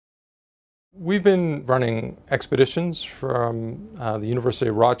We've been running expeditions from the University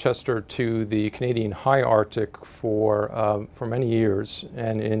of Rochester to the Canadian high Arctic for many years.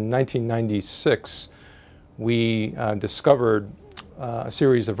 And in 1996, we discovered a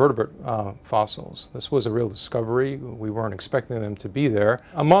series of vertebrate fossils. This was a real discovery. We weren't expecting them to be there.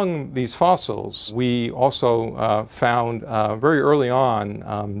 Among these fossils, we also found very early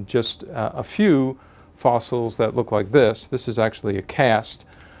on just a few fossils that look like this. This is actually a cast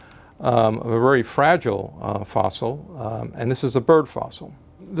of a very fragile fossil, and this is a bird fossil.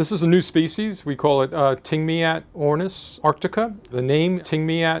 This is a new species. We call it Tingmiatornis arctica. The name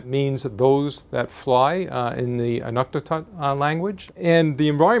Tingmiat means those that fly in the Inuktitut language. And the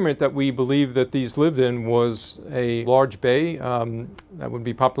environment that we believe that these lived in was a large bay that would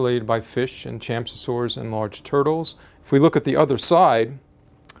be populated by fish and champsosaurs and large turtles. If we look at the other side,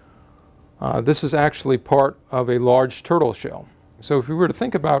 this is actually part of a large turtle shell. So if we were to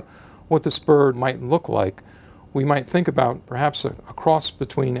think about what this bird might look like, we might think about perhaps a cross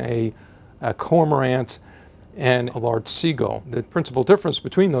between a cormorant and a large seagull. The principal difference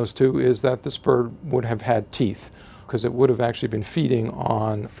between those two is that this bird would have had teeth, because it would have actually been feeding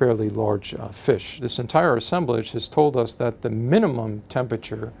on fairly large fish. This entire assemblage has told us that the minimum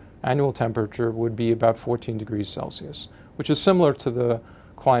temperature, annual temperature, would be about 14 degrees Celsius, which is similar to the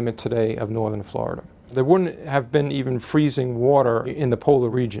climate today of northern Florida. There wouldn't have been even freezing water in the polar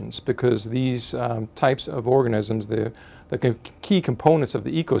regions, because these types of organisms, the key components of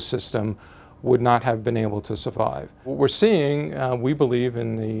the ecosystem, would not have been able to survive. What we're seeing, we believe,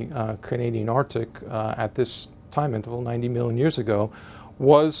 in the Canadian Arctic at this time interval, 90 million years ago,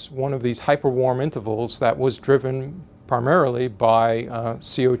 was one of these hyperwarm intervals that was driven primarily by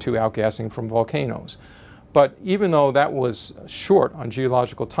CO2 outgassing from volcanoes. But even though that was short on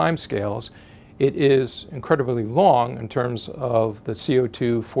geological timescales, it is incredibly long in terms of the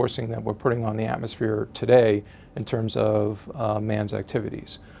CO2 forcing that we're putting on the atmosphere today in terms of man's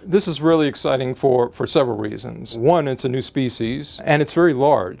activities. This is really exciting for several reasons. One, it's a new species, and it's very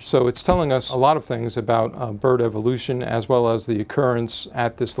large. So it's telling us a lot of things about bird evolution, as well as the occurrence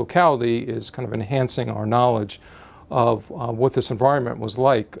at this locality is kind of enhancing our knowledge of what this environment was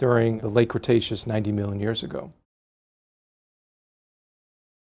like during the late Cretaceous 90 million years ago.